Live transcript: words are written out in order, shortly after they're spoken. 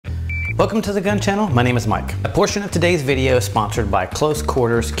Welcome to the Gun Channel. My name is Mike. A portion of today's video is sponsored by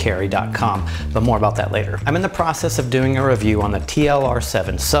closequarterscarry.com, but more about that later. I'm in the process of doing a review on the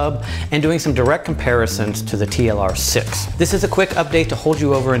TLR-7sub and doing some direct comparisons to the TLR-6. This is a quick update to hold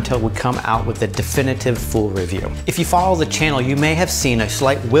you over until we come out with the definitive full review. If you follow the channel, you may have seen a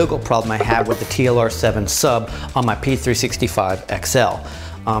slight wiggle problem I have with the TLR-7sub on my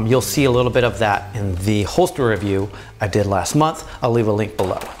P365XL. You'll see a little bit of that in the holster review I did last month. I'll leave a link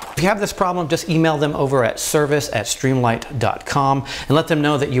below. If you have this problem, just email them over at service@streamlight.com and let them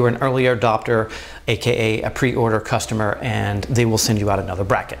know that you are an early adopter, aka a pre-order customer, and they will send you out another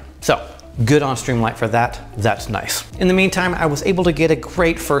bracket. So, good on Streamlight for that. That's nice. In the meantime, I was able to get a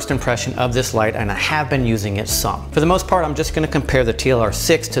great first impression of this light, and I have been using it some. For the most part, I'm just going to compare the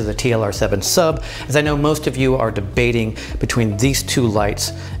TLR-6 to the TLR-7sub, as I know most of you are debating between these two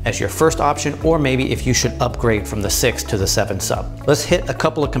lights as your first option, or maybe if you should upgrade from the 6 to the 7sub. Let's hit a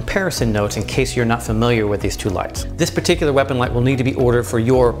couple of comparison notes in case you're not familiar with these two lights. This particular weapon light will need to be ordered for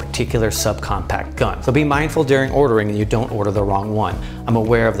your particular subcompact gun, so be mindful during ordering that you don't order the wrong one. I'm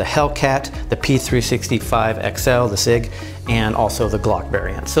aware of the Hellcat, the P365XL, the SIG, and also the Glock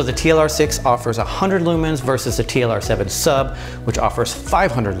variant. So the TLR-6 offers 100 lumens versus the TLR-7sub, which offers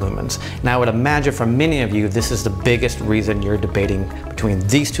 500 lumens. Now I would imagine for many of you, this is the biggest reason you're debating between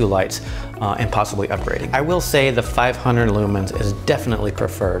these two lights and possibly upgrading. I will say the 500 lumens is definitely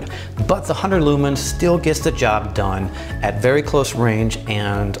preferred, but the 100 lumens still gets the job done at very close range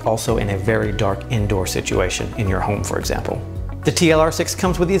and also in a very dark indoor situation in your home, for example. The TLR-6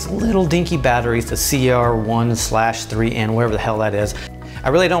 comes with these little dinky batteries, the CR1/3N, whatever the hell that is. I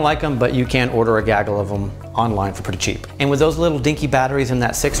really don't like them, but you can order a gaggle of them online for pretty cheap. And with those little dinky batteries in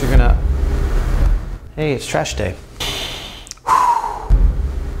that 6, you're gonna... Hey, it's trash day.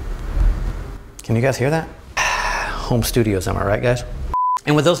 Can you guys hear that? Home studios, am I right, guys?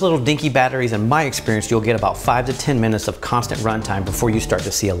 And with those little dinky batteries, in my experience, you'll get about 5 to 10 minutes of constant runtime before you start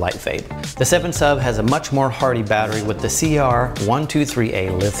to see a light fade. The 7sub has a much more hardy battery with the CR123A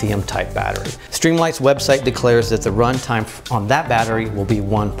lithium type battery. Streamlight's website declares that the runtime on that battery will be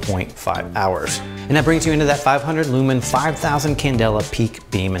 1.5 hours. And that brings you into that 500 lumen, 5000 candela peak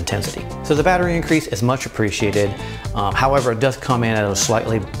beam intensity. So the battery increase is much appreciated. However, it does come in at a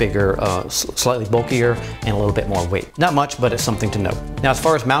slightly bigger, slightly bulkier, and a little bit more weight. Not much, but it's something to note. Now, as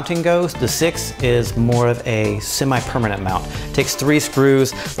far as mounting goes, the 6 is more of a semi-permanent mount. It takes 3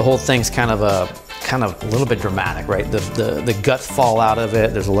 screws. The whole thing's kind of a little bit dramatic, right? The guts fall out of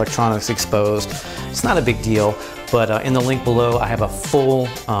it. There's electronics exposed. It's not a big deal, but in the link below, I have a full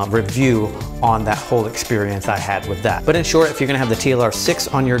review on that whole experience I had with that. But in short, if you're gonna have the TLR-6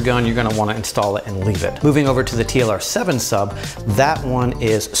 on your gun, you're gonna wanna install it and leave it. Moving over to the TLR-7sub, that one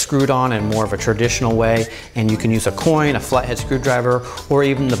is screwed on in more of a traditional way, and you can use a coin, a flathead screwdriver, or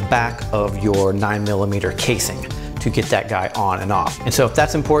even the back of your 9mm casing to get that guy on and off. And so if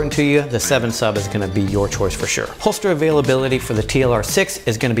that's important to you, the 7sub is gonna be your choice for sure. Holster availability for the TLR-6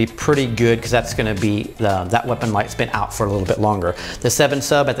 is gonna be pretty good because that's gonna be, that weapon light's been out for a little bit longer. The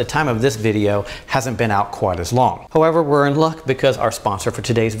 7sub at the time of this video hasn't been out quite as long. However, we're in luck because our sponsor for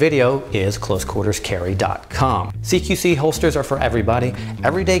today's video is closequarterscarry.com. CQC holsters are for everybody,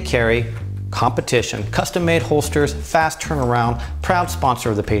 everyday carry, competition, custom-made holsters, fast turnaround, proud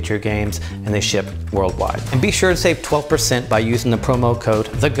sponsor of the Patriot games, and they ship worldwide. And be sure to save 12% by using the promo code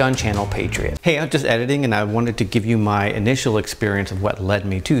TheGunChannelPatriot. Hey, I'm just editing and I wanted to give you my initial experience of what led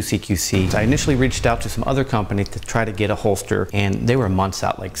me to CQC. I initially reached out to some other companies to try to get a holster, and they were months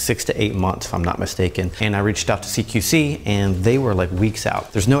out, like 6 to 8 months if I'm not mistaken. And I reached out to CQC and they were like weeks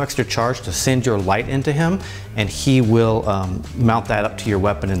out. There's no extra charge to send your light into him, and he will mount that up to your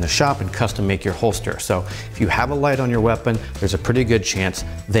weapon in the shop and custom make your holster. So if you have a light on your weapon, there's a pretty good chance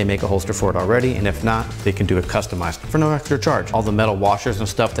they make a holster for it already, and if not, they can do it customized for no extra charge. All the metal washers and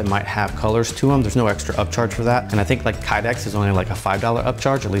stuff that might have colors to them, there's no extra upcharge for that. And I think like Kydex is only like a $5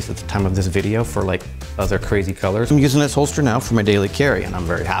 upcharge, at least at the time of this video, for like other crazy colors. I'm using this holster now for my daily carry, and I'm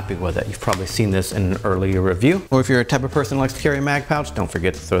very happy with it. You've probably seen this in an earlier review. Or if you're a type of person who likes to carry a mag pouch, don't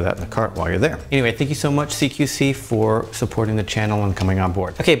forget to throw that in the cart while you're there. Anyway, thank you so much, CQC, for supporting the channel and coming on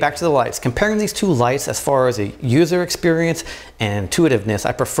board. Okay, back to the lights. Comparing these two lights as far as a user experience and intuitiveness,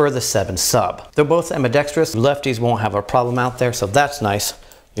 I prefer the 7sub. They're both ambidextrous. Lefties won't have a problem out there, so that's nice.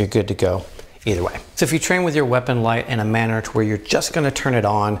 You're good to go either way. So if you train with your weapon light in a manner to where you're just gonna turn it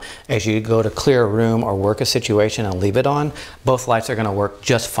on as you go to clear a room or work a situation and leave it on, both lights are gonna work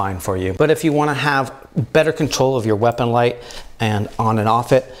just fine for you. But if you wanna have better control of your weapon light and on and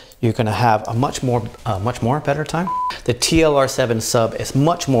off it, you're gonna have a much more better time. The TLR7sub is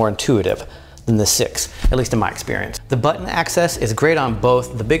much more intuitive. than the 6, at least in my experience. The button access is great on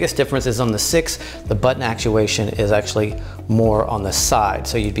both. The biggest difference is on the 6, the button actuation is actually more on the side.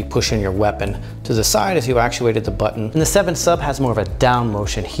 So you'd be pushing your weapon to the side as you actuated the button. And the 7sub has more of a down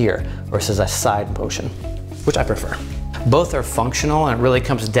motion here versus a side motion, which I prefer. Both are functional, and it really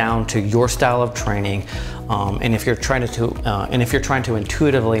comes down to your style of training. And if you're trying to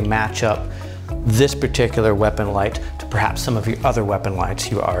intuitively match up this particular weapon light to perhaps some of your other weapon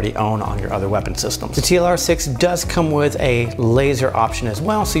lights you already own on your other weapon systems. The TLR-6 does come with a laser option as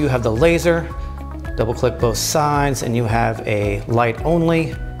well. So you have the laser, double click both sides, and you have a light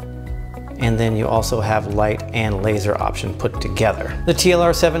only. And then you also have light and laser option put together. The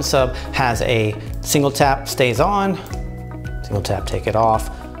TLR7sub has a single tap stays on, single tap take it off,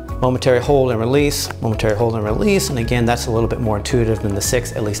 momentary hold and release, momentary hold and release. And again, that's a little bit more intuitive than the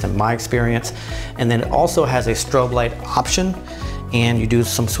 6, at least in my experience. And then it also has a strobe light option, and you do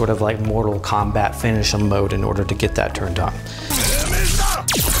some sort of like Mortal Kombat finish mode in order to get that turned on.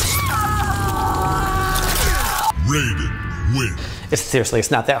 Raiden win. Seriously,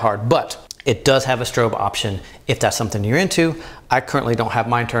 it's not that hard, but it does have a strobe option if that's something you're into. I currently don't have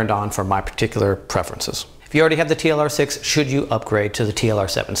mine turned on for my particular preferences. If you already have the TLR-6, should you upgrade to the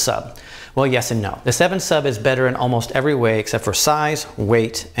TLR-7sub? Well, yes and no. The 7sub is better in almost every way except for size,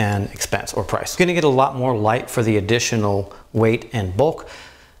 weight, and expense or price. You're gonna get a lot more light for the additional weight and bulk,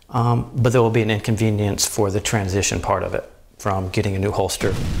 but there will be an inconvenience for the transition part of it, from getting a new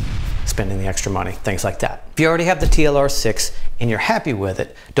holster, spending the extra money, things like that. If you already have the TLR-6 and you're happy with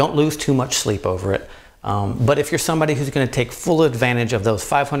it, don't lose too much sleep over it. But if you're somebody who's going to take full advantage of those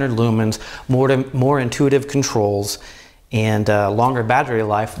 500 lumens, more intuitive controls, and longer battery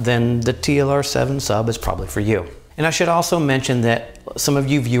life, then the TLR-7sub is probably for you. And I should also mention that some of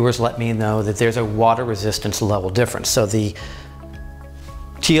you viewers let me know that there's a water resistance level difference. So the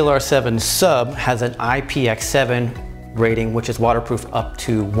TLR-7sub has an IPX7 rating, which is waterproof up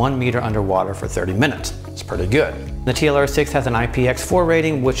to 1 meter underwater for 30 minutes. It's pretty good. The TLR-6 has an IPX4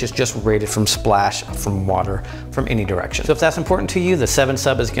 rating, which is just rated from splash from water from any direction. So if that's important to you, the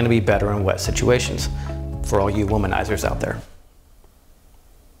 7sub is going to be better in wet situations for all you womanizers out there.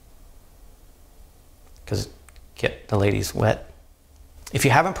 Because get the ladies wet. If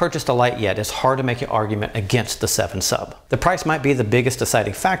you haven't purchased a light yet, it's hard to make an argument against the 7sub. The price might be the biggest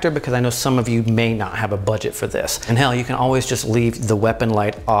deciding factor because I know some of you may not have a budget for this. And hell, you can always just leave the weapon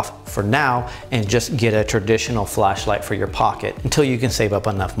light off for now and just get a traditional flashlight for your pocket until you can save up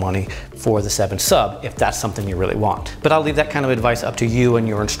enough money for the 7sub if that's something you really want. But I'll leave that kind of advice up to you and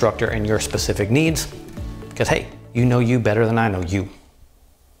your instructor and your specific needs because hey, you know you better than I know you.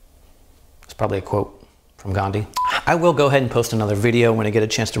 It's probably a quote from Gandhi. I will go ahead and post another video when I get a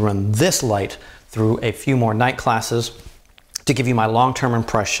chance to run this light through a few more night classes to give you my long-term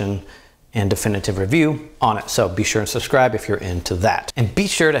impression and definitive review on it. So be sure and subscribe if you're into that. And be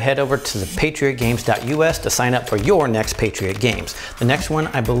sure to head over to the patriotgames.us to sign up for your next Patriot Games. The next one,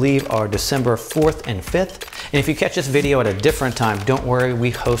 I believe, are December 4th and 5th. And if you catch this video at a different time, don't worry,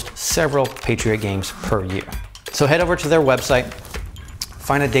 we host several Patriot Games per year. So head over to their website,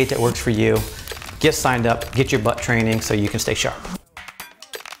 find a date that works for you, get signed up, get your butt training so you can stay sharp.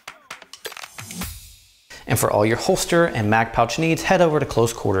 And for all your holster and mag pouch needs, head over to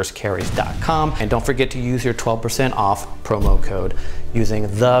closequarterscarries.com and don't forget to use your 12% off promo code using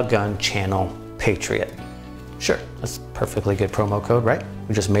the gun channel Patriot. Sure, that's a perfectly good promo code, right?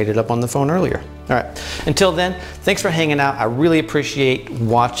 We just made it up on the phone earlier. All right, until then, thanks for hanging out. I really appreciate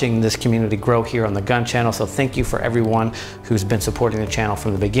watching this community grow here on the Gun Channel, so thank you for everyone who's been supporting the channel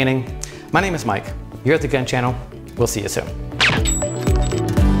from the beginning. My name is Mike. You're at the Gun Channel. We'll see you soon.